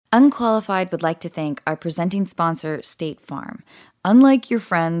Unqualified would like to thank our presenting sponsor, State Farm. Unlike your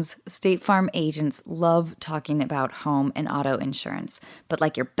friends, State Farm agents love talking about home and auto insurance. But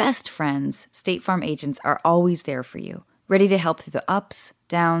like your best friends, State Farm agents are always there for you, ready to help through the ups,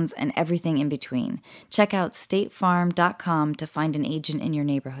 downs, and everything in between. Check out statefarm.com to find an agent in your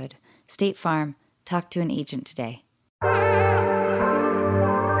neighborhood. State Farm, talk to an agent today.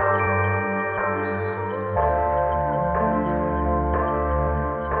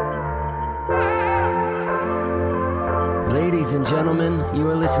 Ladies and gentlemen, you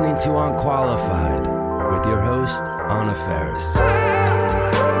are listening to Unqualified with your host, Anna Faris.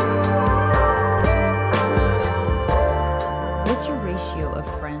 What's your ratio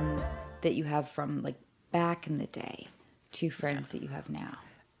of friends that you have from like back in the day to friends that you have now?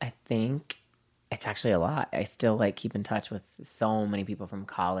 I think it's actually a lot. I still keep in touch with so many people from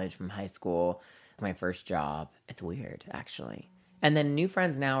college, from high school, my first job. It's weird, actually. And then new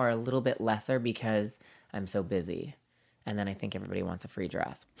friends now are a little bit lesser because I'm so busy. And then I think everybody wants a free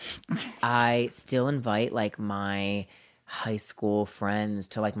dress. I still invite my high school friends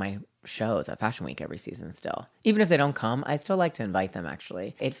to my shows at Fashion Week every season still. Even if they don't come, I still like to invite them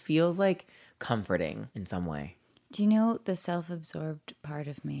actually. It feels comforting in some way. Do you know the self-absorbed part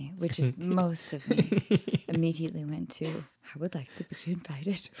of me, which is most of me, immediately went to, I would like to be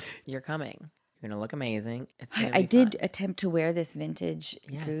invited. You're coming. You're going to look amazing. It's gonna I be did fun. attempt to wear this vintage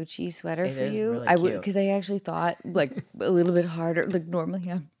Gucci sweater It for is you. really I would, cute. because I actually thought a little bit harder. Normally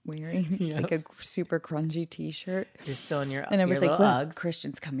I'm wearing a super grungy t-shirt. You're still in your And I was your like, little Well, Uggs.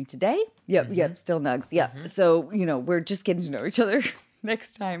 Christian's coming today. Yep, still nugs. Yep. So, we're just getting to know each other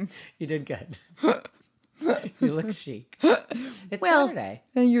next time. You did good. You look chic. It's Well, Saturday.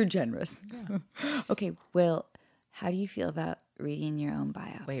 You're generous. Yeah. Okay, well, how do you feel about reading your own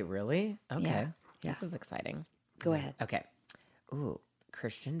bio? Wait, really? Okay. Yeah. This is exciting. Go ahead. Okay. Ooh,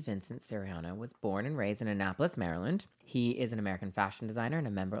 Christian Vincent Siriano was born and raised in Annapolis, Maryland. He is an American fashion designer and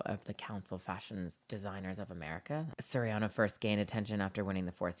a member of the Council of Fashion Designers of America. Siriano first gained attention after winning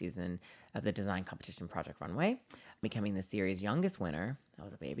the 4th season of the design competition Project Runway, becoming the series' youngest winner. That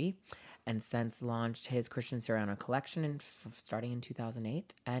was a baby. And since launched his Christian Siriano collection starting in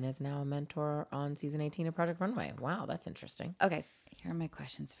 2008 and is now a mentor on season 18 of Project Runway. Wow, that's interesting. Okay, here are my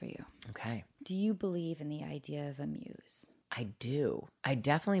questions for you. Okay. Do you believe in the idea of a muse? I do. I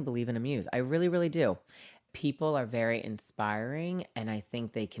definitely believe in a muse. I really, really do. People are very inspiring, and I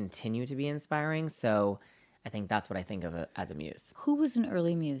think they continue to be inspiring. So I think that's what I think of as a muse. Who was an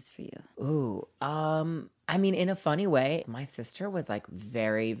early muse for you? Ooh, in a funny way, my sister was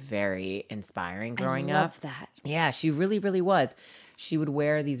very, very inspiring growing I up. love that. Yeah, she really, really was. She would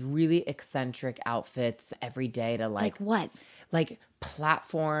wear these really eccentric outfits every day to Like what?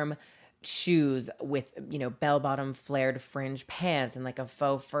 Platform shoes with, bell-bottom flared fringe pants and a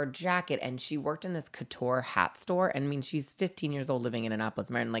faux fur jacket. And she worked in this couture hat store. And she's 15 years old living in Annapolis,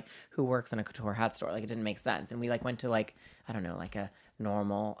 Maryland. Who works in a couture hat store? It didn't make sense. And we went to I don't know, a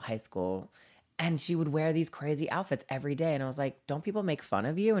normal high school. And she would wear these crazy outfits every day. And I was like, don't people make fun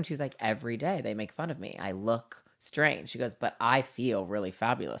of you? And she's like, every day they make fun of me. I look strange. She goes, but I feel really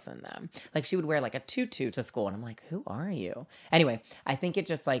fabulous in them. She would wear a tutu to school. And I'm like, who are you? Anyway, I think it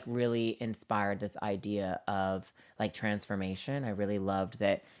just really inspired this idea of transformation. I really loved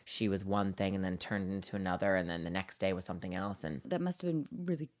that she was one thing and then turned into another. And then the next day was something else. And That must have been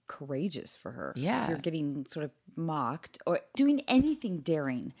really courageous for her. Yeah. You're getting sort of mocked or doing anything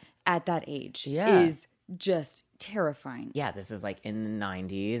daring at that age Yeah. is just terrifying. yeah, this is in the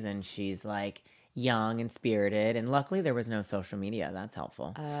 90s and she's young and spirited. And luckily there was no social media. That's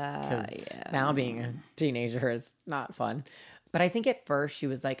helpful. Because now being a teenager is not fun. But I think at first she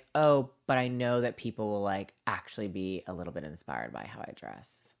was like, oh, but I know that people will actually be a little bit inspired by how I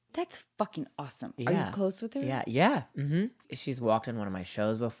dress. That's fucking awesome. Are Yeah. you close with her? Yeah. Mm-hmm. She's walked in one of my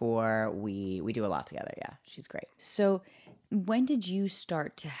shows before. We do a lot together. Yeah, she's great. So when did you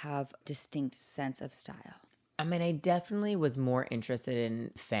start to have distinct sense of style? I definitely was more interested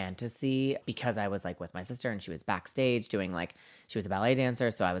in fantasy because I was with my sister and she was backstage doing she was a ballet dancer.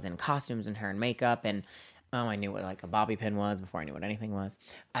 So I was in costumes and hair and makeup and I knew what a bobby pin was before I knew what anything was.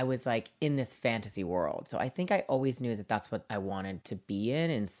 I was in this fantasy world. So I think I always knew that that's what I wanted to be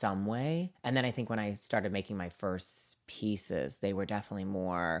in some way. And then I think when I started making my first pieces, they were definitely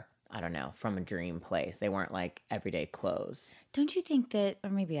more, I don't know, from a dream place. They weren't everyday clothes. Don't you think that, or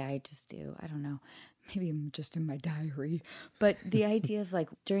maybe I just do, I don't know, maybe I'm just in my diary, but the idea of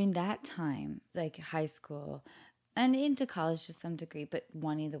during that time, high school, and into college to some degree, but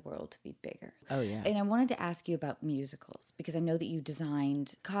wanting the world to be bigger. Oh, yeah. And I wanted to ask you about musicals because I know that you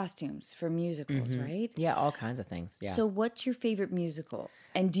designed costumes for musicals, right? Yeah, all kinds of things. Yeah. So what's your favorite musical?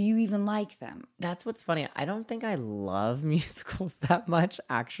 And do you even like them? That's what's funny. I don't think I love musicals that much,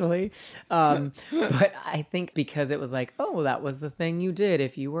 actually. But I think because it was like, oh, that was the thing you did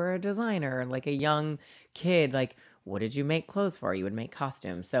if you were a designer, like a young kid, like, what did you make clothes for? You would make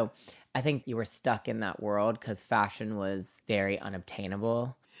costumes. So I think you were stuck in that world because fashion was very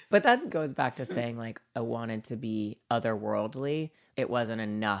unobtainable. But that goes back to saying, like, I wanted to be otherworldly. It wasn't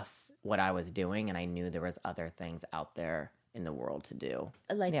enough what I was doing, and I knew there was other things out there in the world to do.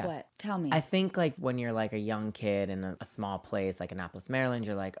 Like what? Tell me. I think like when you're like a young kid in a small place like Annapolis, Maryland,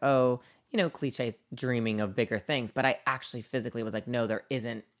 you're like, oh, cliche dreaming of bigger things. But I actually physically was like, no, there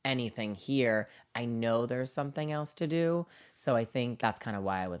isn't anything here. I know there's something else to do. So I think that's kind of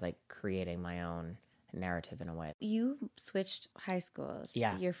why I was like creating my own narrative in a way. You switched high schools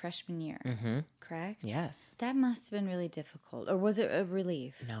your freshman year, correct? Yes. That must have been really difficult. Or was it a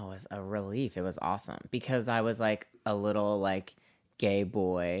relief? No, it was a relief. It was awesome because I was like a little like gay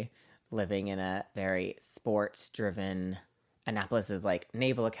boy living in a very sports driven. Annapolis is like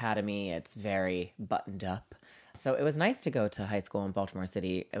Naval Academy. It's very buttoned up. So it was nice to go to high school in Baltimore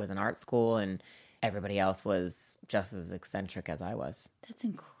City. It was an art school and everybody else was just as eccentric as I was. That's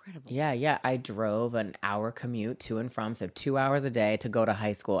incredible. Yeah. I drove an hour commute to and from, so 2 hours a day to go to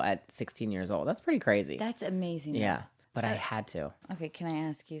high school at 16 years old. That's pretty crazy. That's amazing. Yeah, but I had to. Okay, can I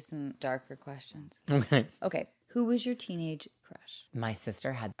ask you some darker questions? Okay. Okay, who was your teenage crush? My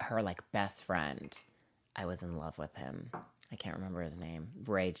sister had her like best friend. I was in love with him. I can't remember his name.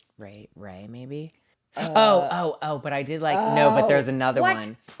 Ray, maybe? But I did like, no, but there's another what?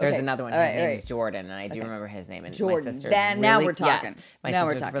 one. There's Okay. another one. All His right, name all is right. Jordan, and I do remember his name. And Jordan. my sister's Now really, we're talking. Yes, my Now we're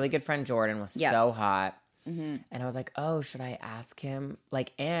sister's talking. really good friend Jordan was Yeah. so hot. And I was like, oh, should I ask him?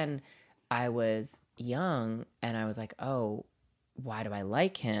 Like, and I was young, and I was like, oh, why do I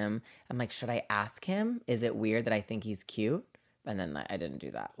like him? I'm like, should I ask him? Is it weird that I think he's cute? And then I didn't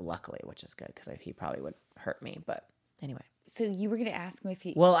do that, luckily, which is good because he probably would hurt me. But anyway. So you were going to ask him if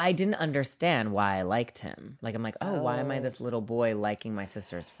he... Well, I didn't understand why I liked him. Like, I'm like, oh, why am I this little boy liking my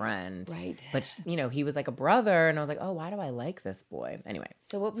sister's friend? Right. But, he was like a brother, and I was like, oh, why do I like this boy? Anyway.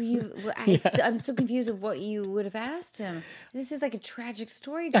 So what were you... I'm still confused of what you would have asked him. This is like a tragic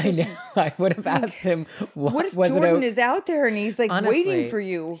story. I Christian. know. I would have asked him, What if was Jordan is out there and he's like Honestly, waiting for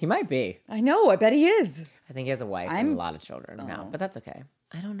you? He might be. I know. I bet he is. I think he has a wife and a lot of children now, but that's okay.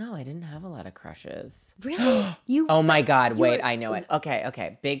 I don't know. I didn't have a lot of crushes. Really? You? Oh my God. Wait, were- I know it.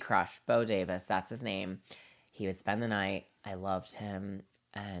 Okay. Big crush. Bo Davis. That's his name. He would spend the night. I loved him.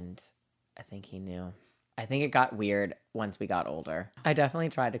 And I think he knew. I think it got weird once we got older. I definitely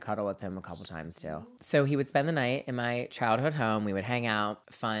tried to cuddle with him a couple times too. So he would spend the night in my childhood home. We would hang out,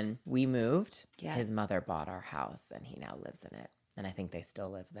 fun. We moved. Yeah. His mother bought our house and he now lives in it. And I think they still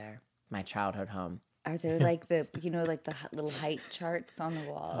live there. My childhood home. Are there like the, like the little height charts on the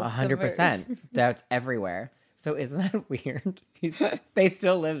wall? 100%. That's everywhere. So isn't that weird? They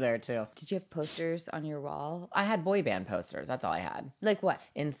still live there too. Did you have posters on your wall? I had boy band posters. That's all I had. Like what?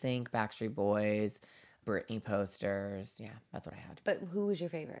 NSYNC, Backstreet Boys, Britney posters. Yeah, that's what I had. But who was your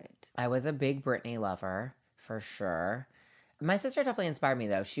favorite? I was a big Britney lover for sure. My sister definitely inspired me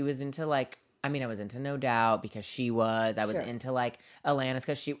though. She was into I was into No Doubt because she was. I was Sure. into Alanis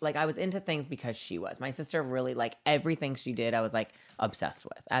because she, I was into things because she was. My sister really, everything she did, I was obsessed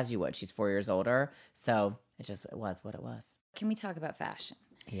with, as you would. She's 4 years older. So it was what it was. Can we talk about fashion?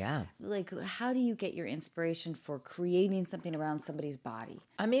 Yeah. Like, how do you get your inspiration for creating something around somebody's body?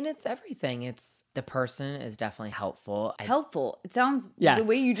 It's everything. The person is definitely helpful. Helpful. It sounds, Yeah. the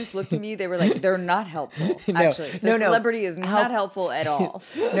way you just looked at me, they were like, they're not helpful. Actually, the celebrity is not helpful at all.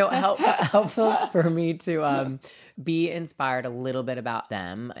 No, helpful for me to be inspired a little bit about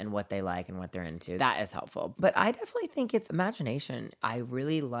them and what they like and what they're into. That is helpful. But I definitely think it's imagination. I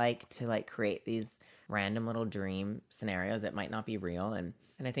really like to create these random little dream scenarios that might not be real. And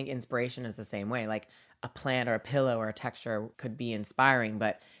I think inspiration is the same way. Like a plant or a pillow or a texture could be inspiring,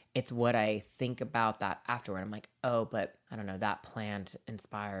 but it's what I think about that afterward. I'm like, oh, but I don't know, that plant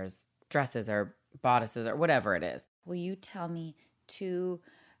inspires dresses or bodices or whatever it is. Will you tell me 2,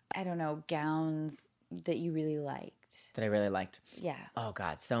 gowns that you really liked? That I really liked. Yeah. Oh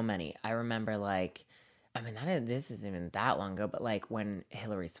God, so many. I remember this isn't even that long ago, but when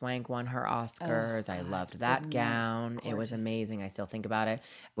Hilary Swank won her Oscars, I loved that gown. It was amazing. I still think about it.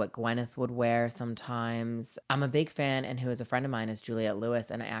 What Gwyneth would wear sometimes. I'm a big fan, and who is a friend of mine is Juliette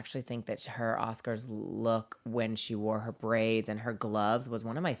Lewis, and I actually think that her Oscars look when she wore her braids and her gloves was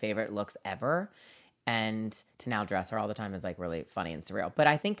one of my favorite looks ever. And to now dress her all the time is like really funny and surreal. But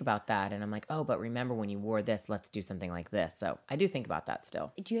I think about that and I'm like, oh, but remember when you wore this, let's do something like this. So I do think about that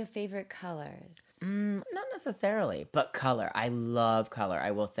still. Do you have favorite colors? Not necessarily, but color. I love color.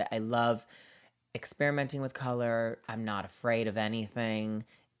 I will say I love experimenting with color. I'm not afraid of anything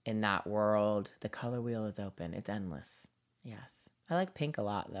in that world. The color wheel is open. It's endless. Yes. I like pink a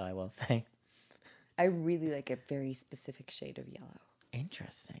lot though, I will say. I really like a very specific shade of yellow.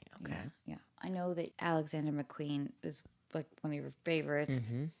 Interesting. Okay. Yeah. I know that Alexander McQueen is like one of your favorites.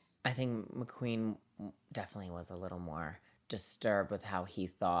 I think McQueen definitely was a little more disturbed with how he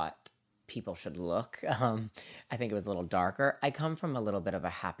thought people should look. I think it was a little darker. I come from a little bit of a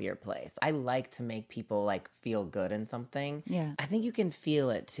happier place. I like to make people like feel good in something. Yeah. I think you can feel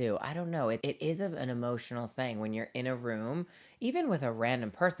it too. I don't know. It is an emotional thing when you're in a room, even with a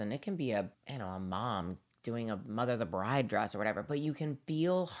random person. It can be a mom doing a Mother the Bride dress or whatever, but you can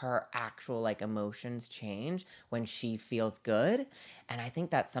feel her actual like emotions change when she feels good. And I think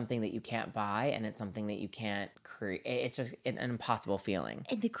that's something that you can't buy, and it's something that you can't create. It's just an impossible feeling.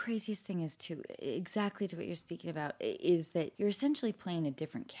 And the craziest thing is too, exactly to what you're speaking about, is that you're essentially playing a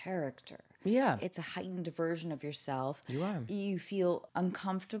different character. Yeah. It's a heightened version of yourself. You are. You feel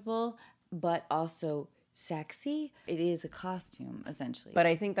uncomfortable, but also sexy. It is a costume, essentially. But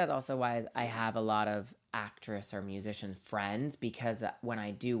I think that's also why I have a lot of actress or musician friends, because when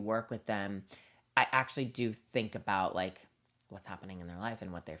I do work with them, I actually do think about like what's happening in their life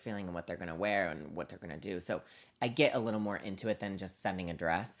and what they're feeling and what they're going to wear and what they're going to do. So I get a little more into it than just sending a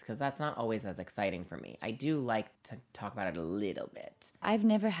dress, because that's not always as exciting for me. I do like to talk about it a little bit. I've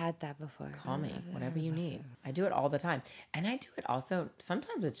never had that before. Call me, whatever you need. I do it all the time. And I do it also,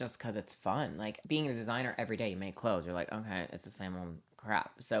 sometimes it's just because it's fun. Like being a designer every day, you make clothes. You're like, okay, it's the same old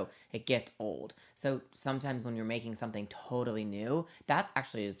crap. So it gets old. So sometimes when you're making something totally new, that's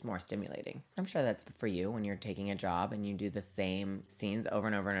actually just more stimulating. I'm sure that's for you when you're taking a job and you do the same scenes over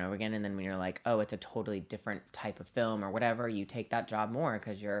and over and over again. And then when you're like, oh, it's a totally different type of film or whatever, you take that job more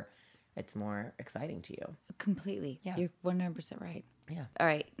because it's more exciting to you. Completely. Yeah. You're 100% right. Yeah. All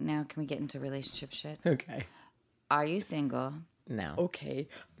right, now can we get into relationship shit? Okay. Are you single? No. Okay.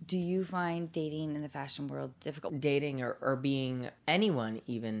 Do you find dating in the fashion world difficult? Dating or being anyone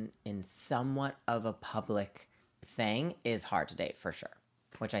even in somewhat of a public thing is hard to date for sure,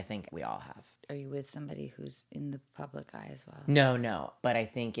 which I think we all have. Are you with somebody who's in the public eye as well? No, but I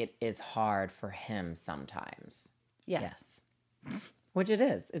think it is hard for him sometimes. Yes. Which it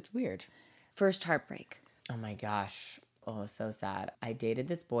is. It's weird. First heartbreak. Oh my gosh. Oh, so sad. I dated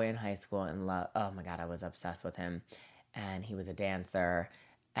this boy in high school and oh my God, I was obsessed with him. And he was a dancer,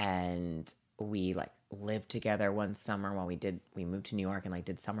 and we like lived together one summer while we moved to New York and like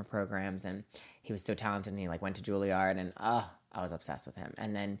did summer programs, and he was so talented, and he like went to Juilliard, and I was obsessed with him.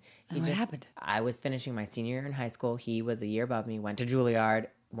 And then what happened? I was finishing my senior year in high school. He was a year above me, went to Juilliard,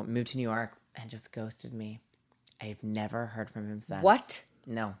 moved to New York, and just ghosted me. I've never heard from him since. What?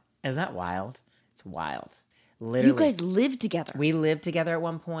 No. Isn't that wild? It's wild. Literally. You guys lived together. We lived together at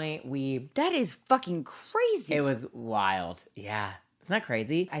one point. That is fucking crazy. It was wild. Yeah. Isn't that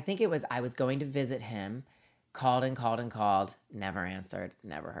crazy? I think I was going to visit him, called and called and called, never answered,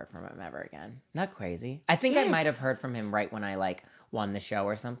 never heard from him ever again. Isn't that crazy? I think I might have heard from him right when I like won the show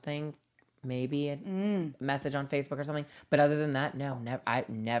or something. Maybe a message on Facebook or something. But other than that, no, never. I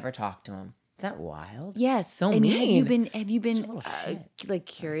never talked to him. Is that wild? Yes. So and mean. Have you been like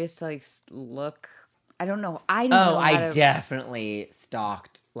curious to like look? I don't know. I definitely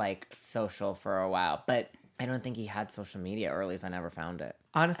stalked like social for a while, but I don't think he had social media, or at least I never found it.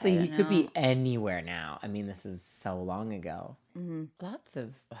 Honestly, he could be anywhere now. I mean, this is so long ago. Mm-hmm. Lots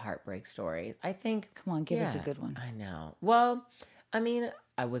of heartbreak stories. I think. Come on, give us a good one. I know. Well, I mean,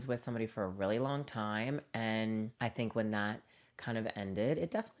 I was with somebody for a really long time, and I think when that kind of ended, it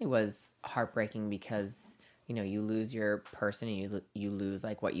definitely was heartbreaking because you lose your person and you lose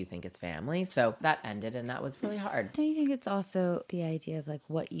like what you think is family. So that ended, and that was really hard. Don't you think it's also the idea of like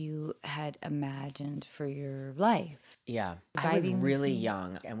what you had imagined for your life? Yeah. I was really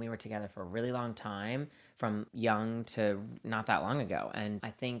young, and we were together for a really long time, from young to not that long ago. And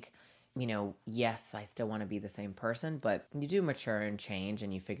I think, yes, I still want to be the same person, but you do mature and change,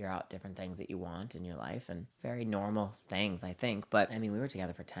 and you figure out different things that you want in your life, and very normal things, I think. But I mean, we were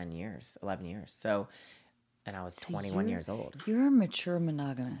together for 10 years, 11 years. So, and I was 21 years old. You're a mature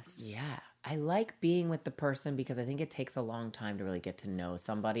monogamist. Yeah. I like being with the person because I think it takes a long time to really get to know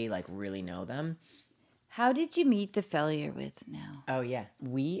somebody, like really know them. How did you meet the fella you're with now? Oh, yeah.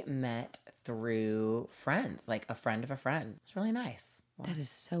 We met through friends, like a friend of a friend. It's really nice. Wow. That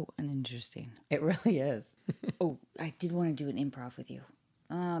is so uninteresting. It really is. Oh, I did want to do an improv with you.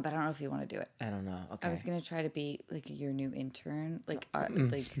 But I don't know if you want to do it. I don't know. Okay. I was gonna try to be like your new intern, like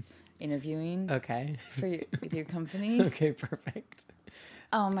interviewing. Okay. With your company. Okay, perfect.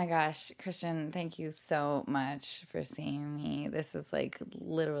 Oh my gosh, Christian, thank you so much for seeing me. This is like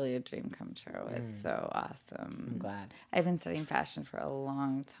literally a dream come true. It's so awesome. I'm glad. I've been studying fashion for a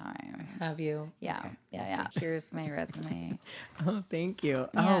long time. Have you? Yeah. Okay, Yeah. Here's my resume. Oh, thank you.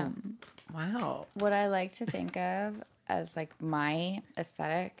 Yeah. Oh, wow. What I like to think of as like my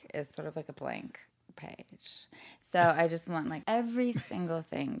aesthetic is sort of like a blank page. So I just want like every single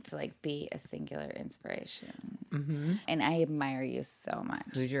thing to like be a singular inspiration. Mm-hmm. And I admire you so much.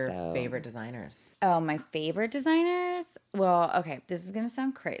 Who's your favorite designers? Oh, my favorite designers? Well, okay, this is going to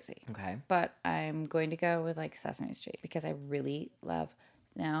sound crazy. Okay. But I'm going to go with like Sesame Street because I really love.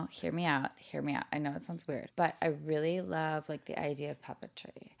 Now, hear me out. I know it sounds weird, but I really love like the idea of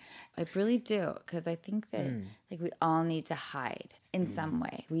puppetry. I really do, because I think that like we all need to hide in some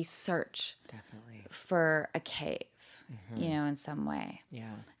way. We search Definitely for a cave, in some way.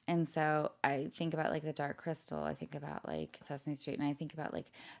 Yeah. And so I think about like the Dark Crystal. I think about like Sesame Street, and I think about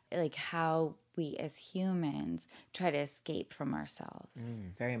like how we as humans try to escape from ourselves.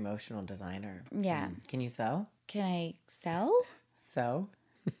 Very emotional designer. Yeah. Can you sew? Can I sell? Sew?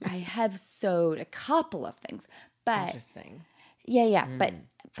 I have sewed a couple of things, but Interesting. yeah. But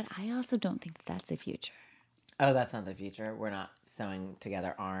I also don't think that's the future. Oh, that's not the future. We're not sewing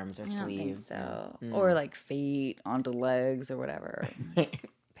together arms or I don't think sleeves. so. Or like feet onto legs or whatever.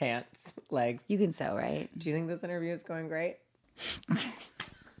 Pants, legs. You can sew, right? Do you think this interview is going great?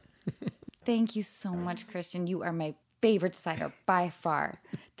 Thank you so much, Christian. You are my favorite designer by far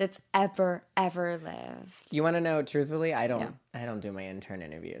that's ever lived. You want to know truthfully? I don't do my intern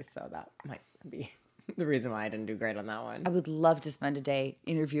interviews, so that might be the reason why I didn't do great on that one. I would love to spend a day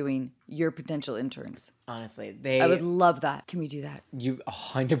interviewing your potential interns. Honestly, I would love that. Can we do that? You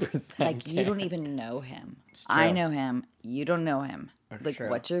 100% Like, can. you don't even know him. true. I know him. You don't know him. Like, true.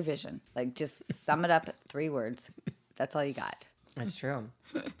 what's your vision? Like, just sum it up 3 words. That's all you got. It's true.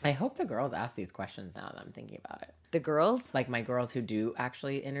 I hope the girls ask these questions now that I'm thinking about it. The girls? Like my girls who do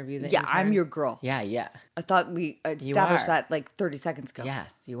actually interview the Yeah, interns. I'm your girl. Yeah. I thought we established are. that like 30 seconds ago.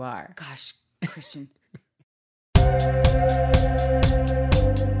 Yes, you are. Gosh, Christian.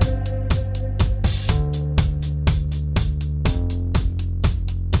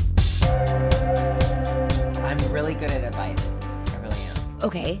 I'm really good at advice. I really am.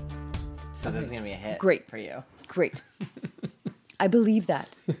 Okay, So this is going to be a hit Great. for you. great. I believe that.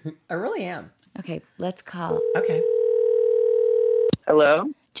 I really am. Okay, let's call Okay. Hello.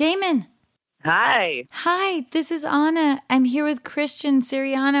 Jamin. Hi. Hi, this is Anna. I'm here with Christian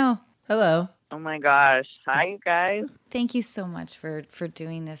Siriano. Hello. Oh my gosh. Hi, you guys. Thank you so much for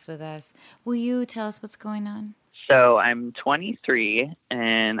doing this with us. Will you tell us what's going on? So I'm 23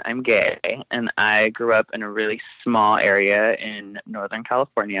 and I'm gay, and I grew up in a really small area in Northern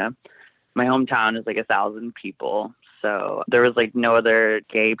California. My hometown is like 1,000 people. So there was like no other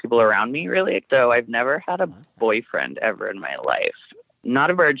gay people around me really. So I've never had a boyfriend ever in my life.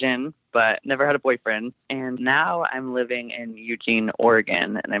 Not a virgin, but never had a boyfriend. And now I'm living in Eugene,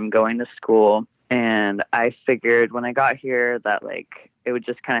 Oregon, and I'm going to school. And I figured when I got here that like it would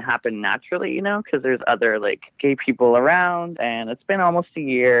just kind of happen naturally, you know, because there's other like gay people around. And it's been almost a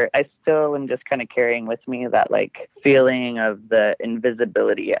year. I still am just kind of carrying with me that like feeling of the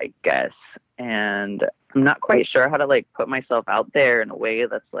invisibility, I guess. And I'm not quite sure how to like put myself out there in a way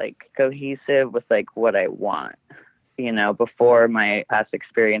that's like cohesive with like what I want. You know, before my past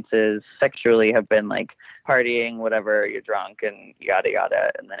experiences sexually have been like partying, whatever, you're drunk and yada,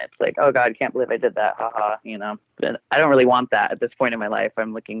 yada. And then it's like, oh God, can't believe I did that. Haha, you know, but I don't really want that at this point in my life.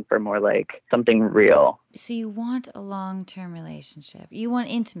 I'm looking for more like something real. So you want a long-term relationship. You want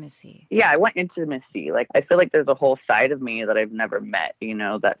intimacy. Yeah, I want intimacy. Like, I feel like there's a whole side of me that I've never met, you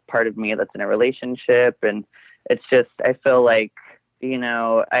know, that part of me that's in a relationship. And it's just, I feel like, you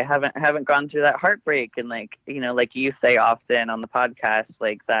know, I haven't gone through that heartbreak. And like, you know, like you say often on the podcast,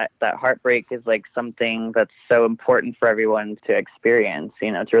 like that heartbreak is like something that's so important for everyone to experience,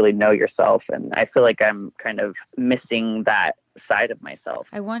 you know, to really know yourself. And I feel like I'm kind of missing that side of myself.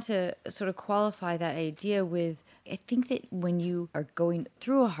 I want to sort of qualify that idea with, I think that when you are going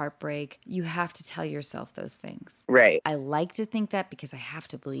through a heartbreak, you have to tell yourself those things. Right. I like to think that because I have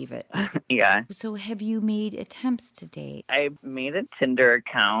to believe it. Yeah. So have you made attempts to date? I made a Tinder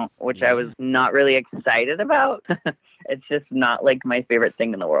account, which I was not really excited about. It's just not like my favorite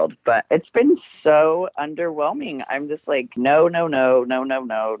thing in the world, but it's been so underwhelming. I'm just like, no, no, no, no, no,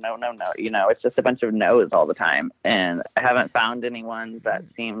 no, no, no, no. You know, it's just a bunch of no's all the time. And I haven't found anyone that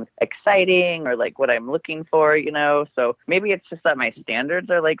seems exciting or like what I'm looking for, you know? So maybe it's just that my standards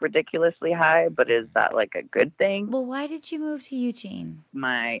are like ridiculously high, but is that like a good thing? Well, why did you move to Eugene?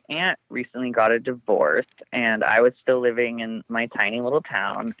 My aunt recently got a divorce and I was still living in my tiny little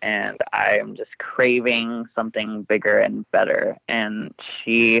town and I'm just craving something bigger and better. And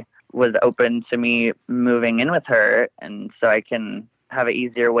she was open to me moving in with her. And so I can have an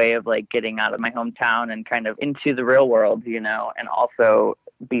easier way of like getting out of my hometown and kind of into the real world, you know, and also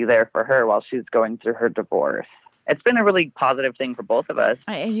be there for her while she's going through her divorce. It's been a really positive thing for both of us.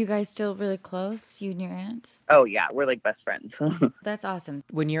 Are you guys still really close, you and your aunt? Oh, yeah. We're like best friends. That's awesome.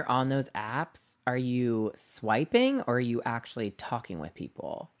 When you're on those apps, are you swiping or are you actually talking with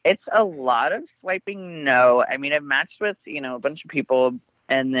people? It's a lot of swiping no. I mean, I've matched with, you know, a bunch of people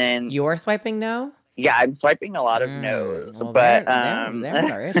and then... You're swiping no? Yeah, I'm swiping a lot of no's, Well, but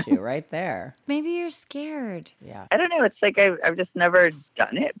there's our issue right there. Maybe you're scared. Yeah. I don't know. It's like I've just never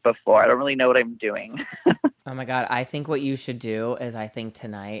done it before. I don't really know what I'm doing. Oh my God. I think what you should do is I think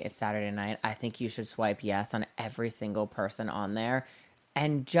tonight, it's Saturday night, I think you should swipe yes on every single person on there.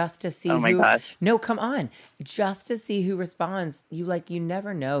 And just to see Oh my gosh. No, come on. Just to see who responds. You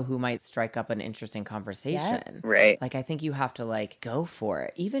never know who might strike up an interesting conversation. Right. Like, I think you have to go for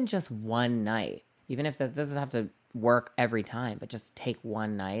it. Even just one night. Even if this doesn't have to work every time, but just take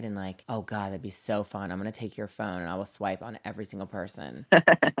one night and oh God, that'd be so fun. I'm going to take your phone and I will swipe on every single person.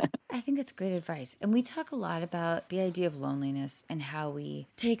 I think that's great advice. And we talk a lot about the idea of loneliness and how we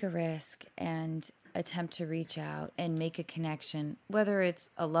take a risk and attempt to reach out and make a connection, whether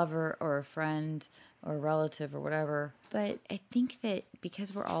it's a lover or a friend or a relative or whatever. But I think that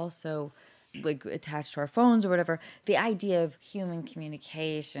because we're all so attached to our phones or whatever, the idea of human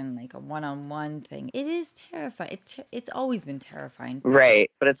communication, like a one-on-one thing, it is terrifying. It's always been terrifying.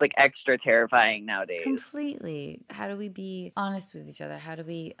 Right. But it's extra terrifying nowadays. Completely. How do we be honest with each other? How do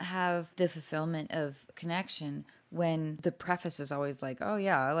we have the fulfillment of connection when the preface is always oh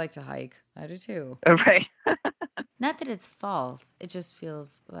yeah, I like to hike. I do too. Right. Not that it's false. It just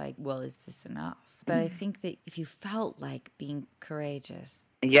feels well, is this enough? But I think that if you felt like being courageous.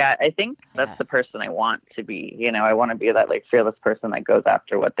 Yeah, I think that's the person I want to be. You know, I want to be that fearless person that goes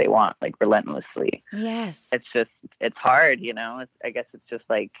after what they want, relentlessly. Yes. It's hard, you know. I guess it's just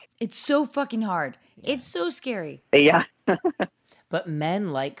it's so fucking hard. Yeah. It's so scary. Yeah. But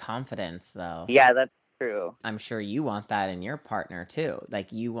men like confidence, though. Yeah, that's true. I'm sure you want that in your partner, too.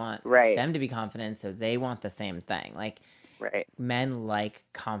 You want them to be confident, so they want the same thing. Right. Men like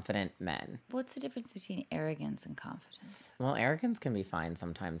confident men. What's the difference between arrogance and confidence? Well, arrogance can be fine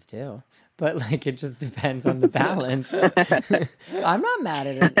sometimes too. But it just depends on the balance. I'm not mad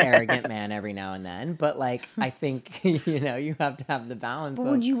at an arrogant man every now and then, but I think, you have to have the balance. But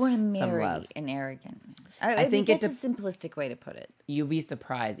would you want to marry an arrogant man? I think that's a simplistic way to put it. You'll be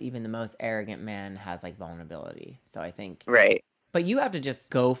surprised. Even the most arrogant man has vulnerability. So I think. Right. But you have to just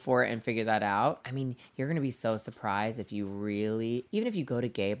go for it and figure that out. I mean, you're going to be so surprised if you really, even if you go to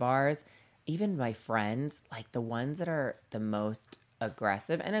gay bars, even my friends, the ones that are the most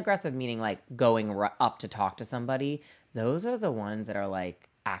aggressive, and aggressive meaning going up to talk to somebody, those are the ones that are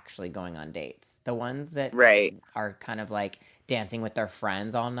actually going on dates. The ones that are kind of dancing with their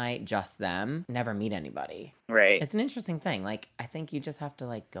friends all night, just them, never meet anybody. Right. It's an interesting thing. I think you just have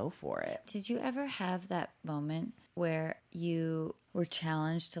to go for it. Did you ever have that moment where you were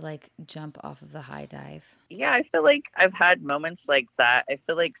challenged to jump off of the high dive? Yeah, I feel I've had moments like that. I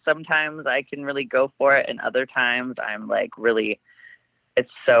feel sometimes I can really go for it and other times I'm really,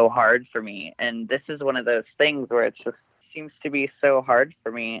 it's so hard for me. And this is one of those things where it's just seems to be so hard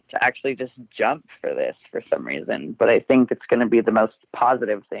for me to actually just jump for this for some reason. But I think it's going to be the most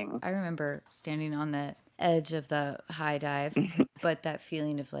positive thing. I remember standing on the edge of the high dive, but that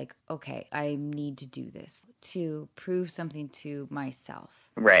feeling of okay, I need to do this to prove something to myself.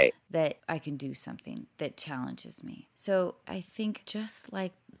 Right. That I can do something that challenges me. So I think just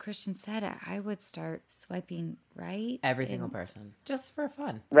like Christian said, I would start swiping right. Every single person. Just for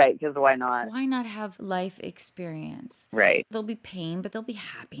fun. Right, because why not? Why not have life experience? Right. There'll be pain, but there'll be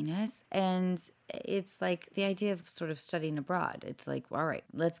happiness. And it's the idea of sort of studying abroad. It's all right,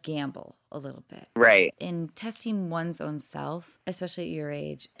 let's gamble a little bit. Right. In testing one's own self, especially at your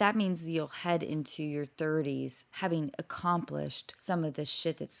age, that means you'll head into your 30s having accomplished some of the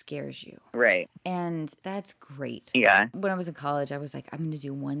shit that scares you. Right. And that's great. Yeah. When I was in college, I was I'm going to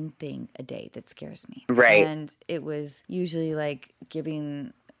do one thing a day that scares me. Right. And it was usually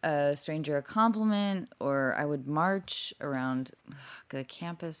giving a stranger a compliment, or I would march around the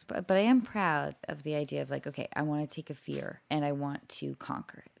campus. But I am proud of the idea of like, okay, I want to take a fear and I want to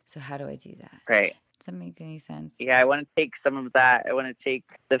conquer it. So how do I do that? Right. Does that make any sense? Yeah, I want to take some of that. I want to take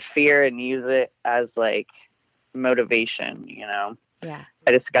the fear and use it as like motivation, you know? Yeah.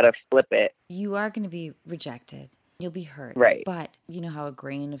 I just got to flip it. You are going to be rejected. You'll be hurt. Right. But you know how a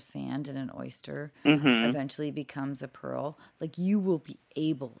grain of sand in an oyster Mm-hmm. eventually becomes a pearl? Like you will be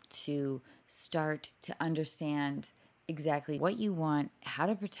able to start to understand exactly what you want, how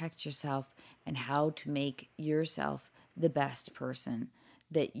to protect yourself, and how to make yourself the best person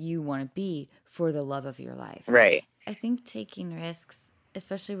that you want to be for the love of your life. Right. I think taking risks,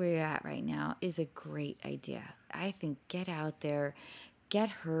 especially where you're at right now, is a great idea. I think get out there, get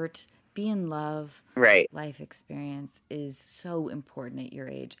hurt, be in love. Right. Life experience is so important at your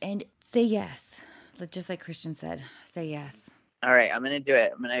age. And say yes. Just like Christian said, say yes. All right, I'm gonna do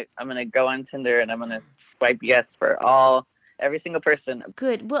it. I'm gonna go on Tinder and I'm gonna swipe yes for every single person.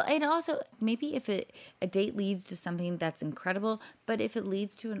 Good. Well, and also maybe if a date leads to something that's incredible, but if it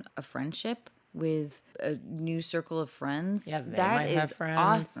leads to a friendship with a new circle of friends, Yeah, they that might have is friends.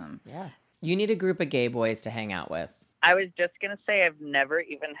 awesome. Yeah. You need a group of gay boys to hang out with. I was just gonna say I've never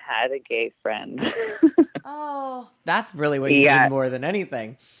even had a gay friend. Oh. That's really what you Yeah. need more than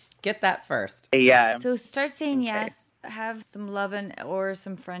anything. Get that first. Yeah. So start saying yes. Have some loving or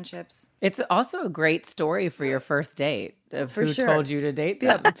some friendships. It's also a great story for your first date of For who sure. told you to date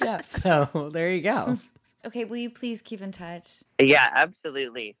them. Yeah. So there you go. Okay, will you please keep in touch? Yeah,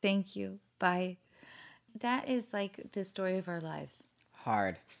 absolutely. Thank you. Bye. That is like the story of our lives,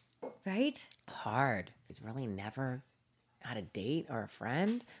 Hard. right? Hard. He's really never had a date or a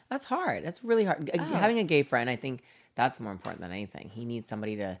friend. That's hard. That's really hard. Oh. Having a gay friend, I think that's more important than anything. He needs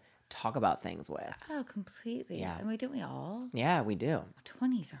somebody to talk about things with. Oh, completely. Yeah. I mean, don't we all? Yeah, we do.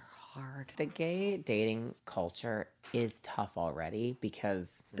 20s are hard. The gay dating culture is tough already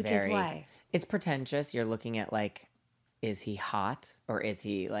because Why? It's pretentious. You're looking at like, is he hot or is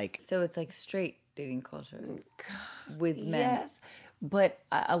he like So it's like straight dating culture with men. Yes. But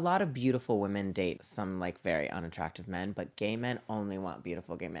a lot of beautiful women date some like very unattractive men, but gay men only want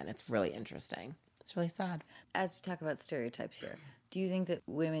beautiful gay men. It's really interesting. It's really sad. As we talk about stereotypes here, do you think that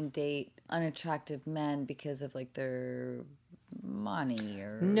women date unattractive men because of like their money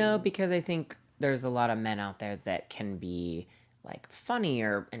or No, because I think there's a lot of men out there that can be like funny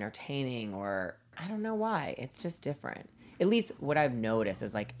or entertaining or I don't know why. It's just different. At least what I've noticed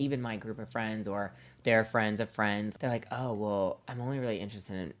is like even my group of friends or their friends of friends, they're like, oh, well, I'm only really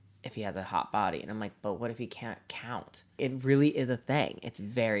interested in if he has a hot body. And I'm like, but what if he can't count? It really is a thing. It's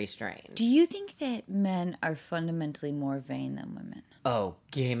very strange. Do you think that men are fundamentally more vain than women? Oh,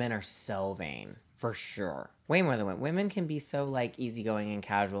 gay men are so vain. For sure. Way more than women. Women can be so like easygoing and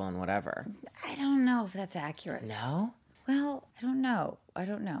casual and whatever. I don't know if that's accurate. No? Well, I don't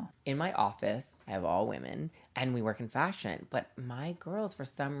know. In my office, I have all women and we work in fashion, but my girls, for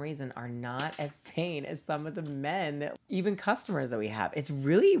some reason, are not as vain as some of the men, that, even customers that we have. It's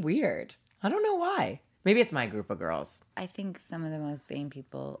really weird. I don't know why. Maybe it's my group of girls. I think some of the most vain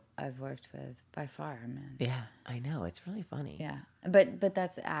people I've worked with by far are men. Yeah, I know. It's really funny. Yeah. But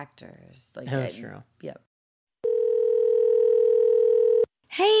that's actors. Like That's true. Yep.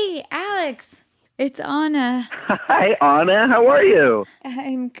 Hey, Alex. It's Anna. Hi, Anna. How are you?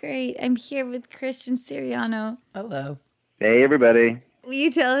 I'm great. I'm here with Christian Siriano. Hello. Hey, everybody. Will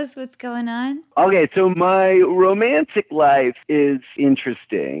you tell us what's going on? Okay, so my romantic life is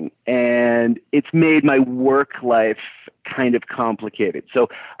interesting, and it's made my work life kind of complicated. So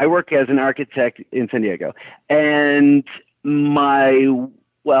I work as an architect in San Diego, and my,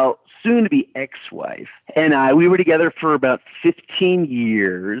 soon-to-be ex-wife and we were together for about 15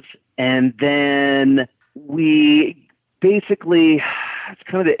 years, and then we basically, it's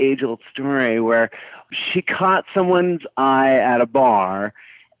kind of the age-old story where she caught someone's eye at a bar,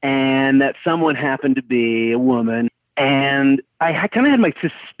 and that someone happened to be a woman. And I kind of had my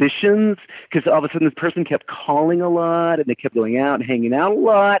suspicions because all of a sudden this person kept calling a lot and they kept going out and hanging out a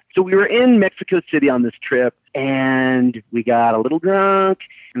lot. So we were in Mexico City on this trip and we got a little drunk.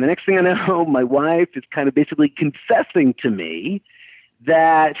 And the next thing I know, my wife is kind of basically confessing to me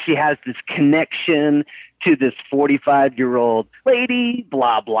that she has this connection to this 45-year-old lady,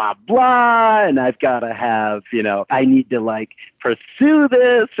 blah, blah, blah. And I've got to have, I need to like pursue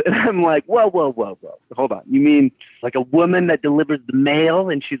this. And I'm like, whoa. Hold on. You mean like a woman that delivers the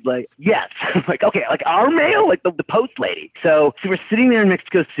mail? And she's like, yes. I'm like, okay, like our mail, like the post lady. So we're sitting there in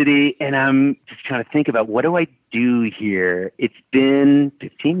Mexico City and I'm just trying to think about what do I do here? It's been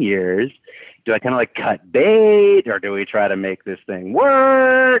 15 years. do I kind of like cut bait, or do we try to make this thing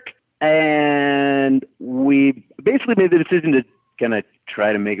work? And we basically made the decision to kind of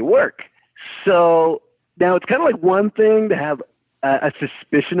try to make it work. So now it's kind of like one thing to have a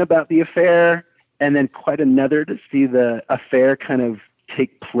suspicion about the affair, and then quite another to see the affair kind of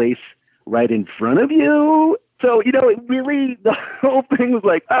take place right in front of you. So, you know, it really, the whole thing was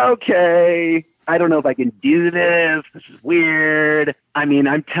like, okay, I don't know if I can do this. This is weird. I mean,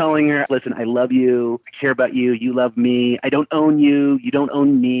 I'm telling her, listen, I love you. I care about you. You love me. I don't own you. You don't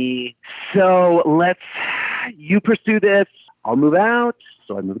own me. So you pursue this. I'll move out.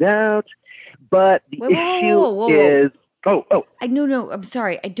 So I moved out. But the issue is... Oh. No, I'm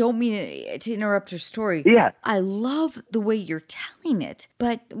sorry. I don't mean to interrupt your story. Yeah. I love the way you're telling it,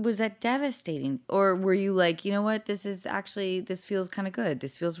 but was that devastating? Or were you like, you know what, this feels kind of good.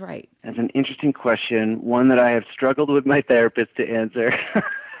 This feels right. That's an interesting question, one that I have struggled with my therapist to answer.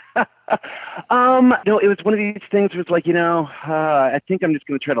 No, it was one of these things where it's like, I think I'm just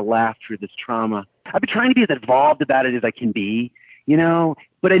going to try to laugh through this trauma. I've been trying to be as involved about it as I can be,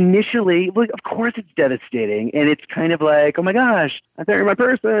 but initially, of course it's devastating. And it's kind of like, oh my gosh, I thought you're my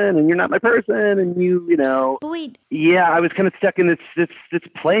person and you're not my person. And But wait. Yeah, I was kind of stuck in this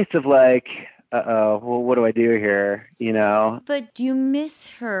place of like, well, what do I do here? But do you miss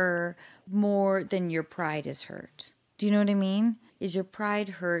her more than your pride is hurt? Do you know what I mean? Is your pride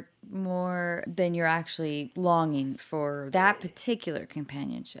hurt more than you're actually longing for that particular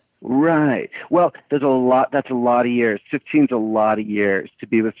companionship? Right. Well, that's a lot of years. 15's a lot of years to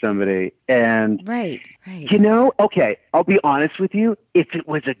be with somebody. And, right. Okay, I'll be honest with you. If it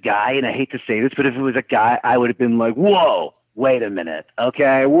was a guy, and I hate to say this, but if it was a guy, I would have been like, whoa, wait a minute.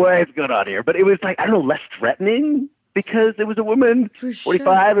 Okay, what's going on here? But it was like, I don't know, less threatening. Because it was a woman, for sure.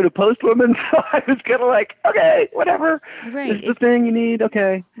 45, and a post-woman, so I was kind of like, okay, whatever. Right. This is the thing you need,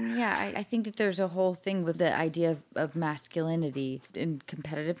 okay. Yeah, I think that there's a whole thing with the idea of masculinity and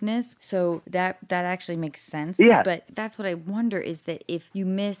competitiveness, so that actually makes sense. Yeah. But that's what I wonder, is that if you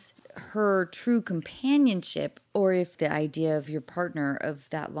miss her true companionship, or if the idea of your partner of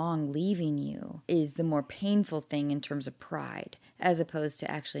that long leaving you is the more painful thing in terms of pride, as opposed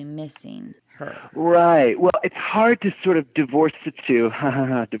to actually missing her. Right. Well, it's hard to sort of divorce the two,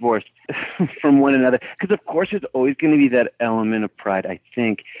 divorce from one another, because of course there's always going to be that element of pride, I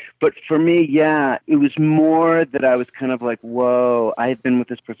think. But for me, yeah, it was more that I was kind of like, whoa, I've been with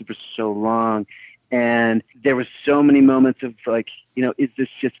this person for so long. And there were so many moments of like, is this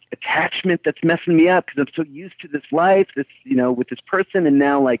just attachment that's messing me up? Because I'm so used to this life, with this person, and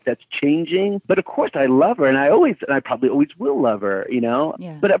now like that's changing. But of course I love her, and I probably always will love her,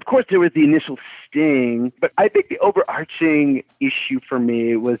 Yeah. But of course there was the initial sting. But I think the overarching issue for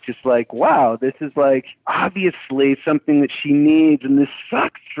me was just like, wow, this is like obviously something that she needs, and this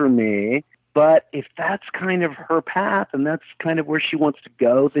sucks for me. But if that's kind of her path and that's kind of where she wants to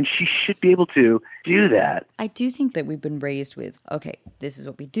go, then she should be able to do that. I do think that we've been raised with, okay, this is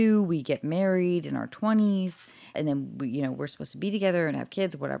what we do. We get married in our 20s, and then we're supposed to be together and have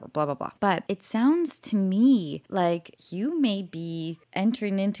kids, whatever, blah, blah, blah. But it sounds to me like you may be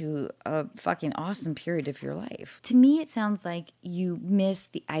entering into a fucking awesome period of your life. To me, it sounds like you miss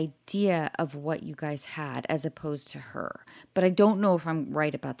the idea of what you guys had as opposed to her. But I don't know if I'm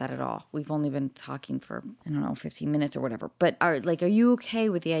right about that at all. We've only been talking for, 15 minutes or whatever. But are you okay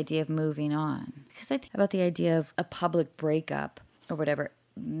with the idea of moving on? Because I think about the idea of a public breakup or whatever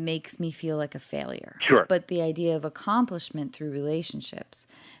makes me feel like a failure. Sure. But the idea of accomplishment through relationships,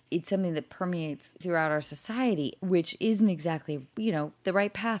 it's something that permeates throughout our society, which isn't exactly, the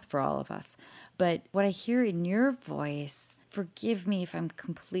right path for all of us. But what I hear in your voice, forgive me if I'm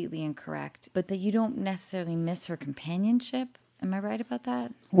completely incorrect, but that you don't necessarily miss her companionship. Am I right about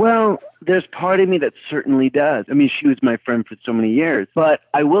that? Well, there's part of me that certainly does. I mean, she was my friend for so many years. But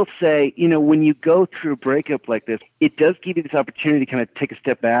I will say, when you go through a breakup like this, it does give you this opportunity to kind of take a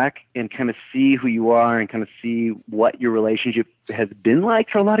step back and kind of see who you are and kind of see what your relationship has been like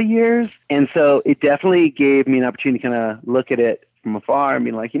for a lot of years. And so it definitely gave me an opportunity to kind of look at it from afar and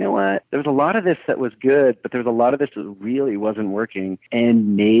be like, you know what, there was a lot of this that was good, but there was a lot of this that really wasn't working.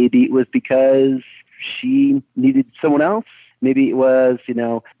 And maybe it was because she needed someone else. Maybe it was,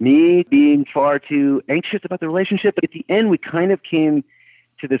 me being far too anxious about the relationship. But at the end, we kind of came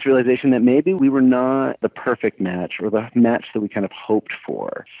to this realization that maybe we were not the perfect match or the match that we kind of hoped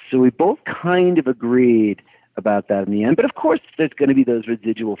for. So we both kind of agreed about that in the end. But of course, there's going to be those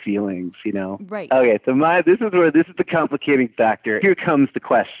residual feelings, you know? Right. Okay, so this is the complicating factor. Here comes the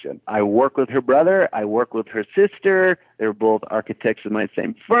question. I work with her brother. I work with her sister. They're both architects in my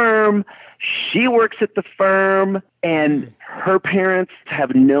same firm. She works at the firm, and her parents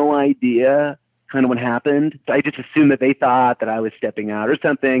have no idea kind of what happened. So I just assumed that they thought that I was stepping out or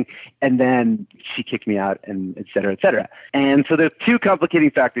something, and then she kicked me out, and et cetera, et cetera. And so there's two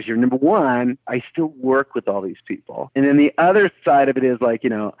complicating factors here. Number one, I still work with all these people. And then the other side of it is like, you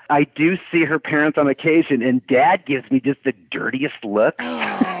know, I do see her parents on occasion, and Dad gives me just the dirtiest look.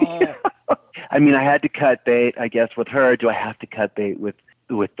 I mean, I had to cut bait, I guess, with her. Do I have to cut bait with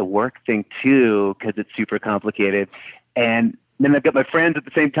the work thing too? Because it's super complicated. And then I've got my friends at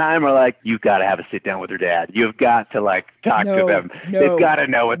the same time are like, you've got to have a sit down with her dad. You've got to like talk to them. They've got to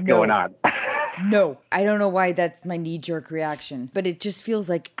know what's going on. No, I don't know why that's my knee-jerk reaction, but it just feels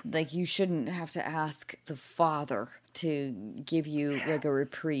like you shouldn't have to ask the father to give you like a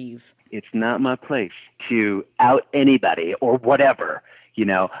reprieve. It's not my place to out anybody or whatever. You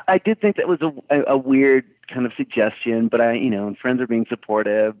know, I did think that was a weird kind of suggestion, but and friends are being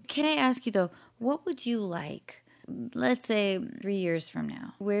supportive. Can I ask you though, what would you like? Let's say 3 years from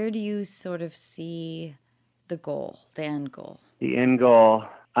now, where do you sort of see the goal, the end goal? The end goal.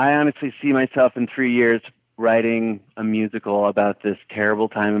 I honestly see myself in 3 years writing a musical about this terrible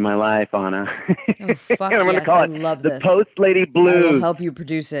time in my life, Anna. Oh, fuck I'm yes, call I it love the this. Post Lady I Blues. will help you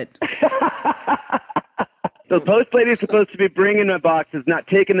produce it. The Post Lady is supposed to be bringing my boxes, not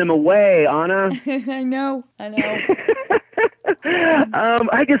taking them away, Anna. I know. I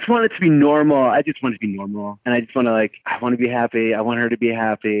just want it to be normal. And I just want to I want to be happy. I want her to be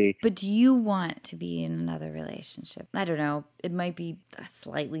happy. But do you want to be in another relationship? I don't know. It might be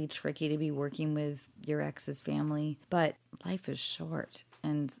slightly tricky to be working with your ex's family, but life is short.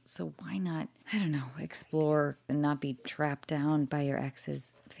 And so why not, I don't know, explore and not be trapped down by your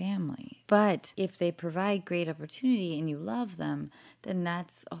ex's family. But if they provide great opportunity and you love them, then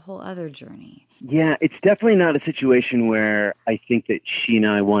that's a whole other journey. Yeah, it's definitely not a situation where I think that she and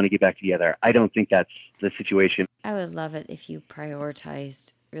I want to get back together. I don't think that's the situation. I would love it if you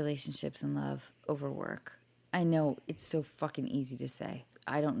prioritized relationships and love over work. I know it's so fucking easy to say.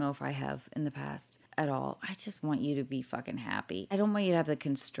 I don't know if I have in the past at all. I just want you to be fucking happy. I don't want you to have the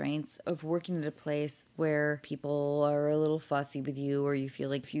constraints of working at a place where people are a little fussy with you, or you feel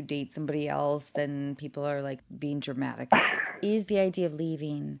like if you date somebody else, then people are like being dramatic. Is the idea of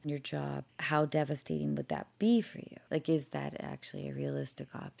leaving your job, how devastating would that be for you? Like, is that actually a realistic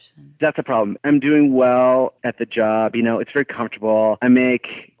option? That's a problem. I'm doing well at the job. You know, it's very comfortable. I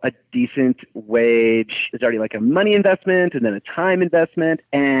make a decent wage. There's already like a money investment and then a time investment.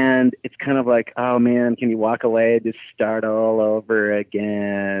 And it's kind of like, oh man, can you walk away and just start all over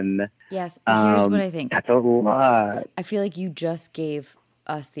again? Yes, but here's what I think. That's a lot. I feel like you just gave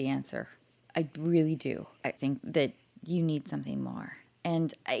us the answer. I really do. I think that you need something more.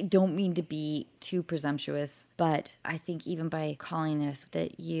 And I don't mean to be too presumptuous, but I think even by calling us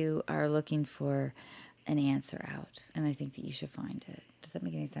that you are looking for an answer out. And I think that you should find it. Does that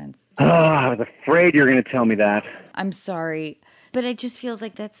make any sense? Oh, I was afraid you were going to tell me that. I'm sorry, but it just feels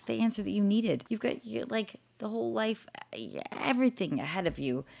like that's the answer that you needed. You've got like the whole life, everything ahead of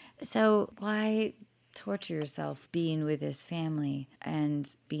you. So why torture yourself being with this family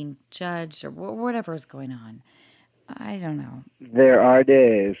and being judged or whatever is going on? I don't know. There are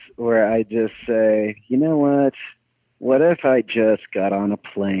days where I just say, you know what? What if I just got on a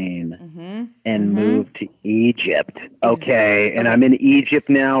plane and moved to Egypt? Okay, and I'm in Egypt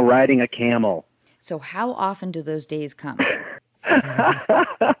now riding a camel. So how often do those days come?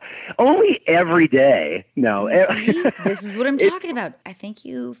 Only every day. No. You see? This is what I'm talking about. I think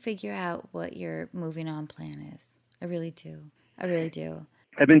you figure out what your moving on plan is. I really do.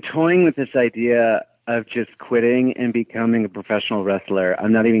 I've been toying with this idea of just quitting and becoming a professional wrestler.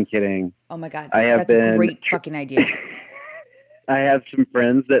 I'm not even kidding. Oh my God. That's a great fucking idea. I have some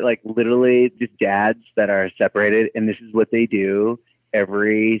friends that like literally just dads that are separated, and this is what they do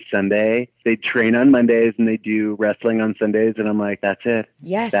every Sunday. They train on Mondays and they do wrestling on Sundays, and I'm like, that's it.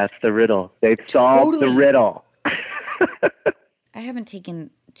 Yes. That's the riddle. They've solved the riddle. I haven't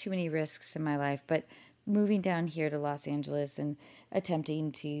taken too many risks in my life, but moving down here to Los Angeles and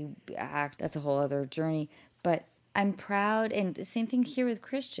attempting to act, that's a whole other journey. But I'm proud, and the same thing here with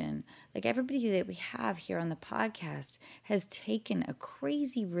Christian. Like everybody that we have here on the podcast has taken a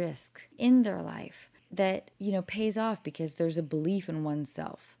crazy risk in their life that, pays off because there's a belief in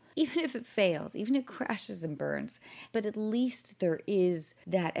oneself. Even if it fails, even if it crashes and burns, but at least there is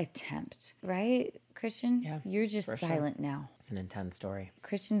that attempt, right, Christian? Yeah, you're just silent now. It's an intense story.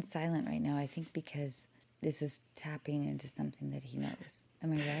 Christian's silent right now, I think, because this is tapping into something that he knows.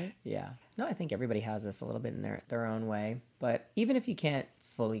 Am I right? Yeah. No, I think everybody has this a little bit in their own way. But even if you can't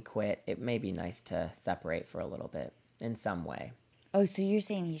fully quit, it may be nice to separate for a little bit in some way. Oh, so you're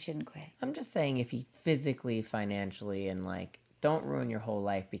saying he shouldn't quit? I'm just saying if you physically, financially, and like, don't ruin your whole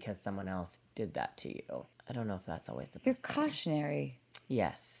life because someone else did that to you. I don't know if that's always the best You're thing. cautionary.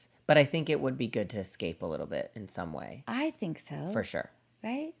 Yes. But I think it would be good to escape a little bit in some way. I think so. For sure.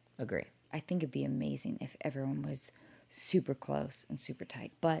 Right? Agree. I think it'd be amazing if everyone was super close and super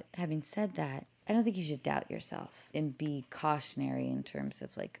tight. But having said that, I don't think you should doubt yourself and be cautionary in terms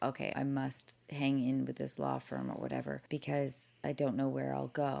of like, okay, I must hang in with this law firm or whatever because I don't know where I'll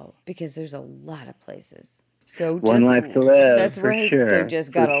go. Because there's a lot of places. So One life to live. That's for right. Sure, so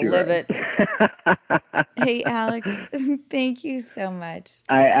just gotta for sure. live it. Hey, Alex, thank you so much.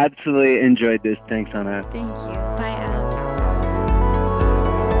 I absolutely enjoyed this. Thanks, Anna. Thank you. Bye, Alex.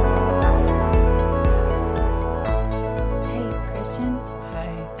 Hey, Christian. Hi.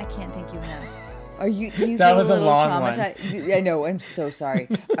 I can't thank you enough. Do you That feel was a a little long one. traumatized? I know. I'm so sorry.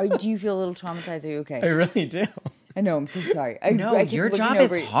 Do you feel a little traumatized? Are you okay? I really do. I know. I'm so sorry. No, I keep your looking job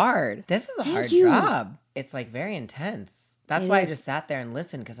over is you. hard. This is a Thank hard you. job. It's like very intense. That's It why I is. just sat there and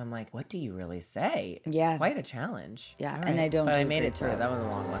listened because I'm like, what do you really say? It's Yeah. quite a challenge. Yeah, All and I don't But do I a made great it through. job. That was a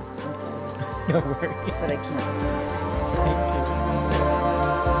long one. I'm sorry, No worries. but I can't. Thank you.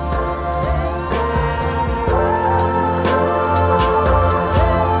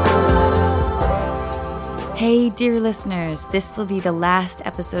 Hey, dear listeners, this will be the last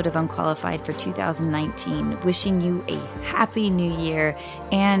episode of Unqualified for 2019. Wishing you a happy new year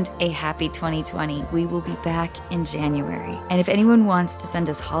and a happy 2020. We will be back in January. And if anyone wants to send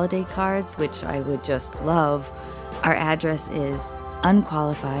us holiday cards, which I would just love, our address is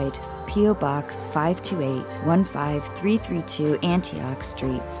Unqualified, P.O. Box 528-15332 Antioch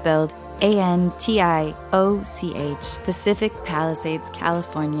Street, spelled Antioch, Pacific Palisades,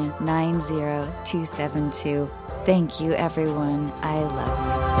 California 90272. Thank you, everyone. I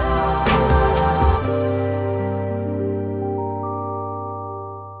love you.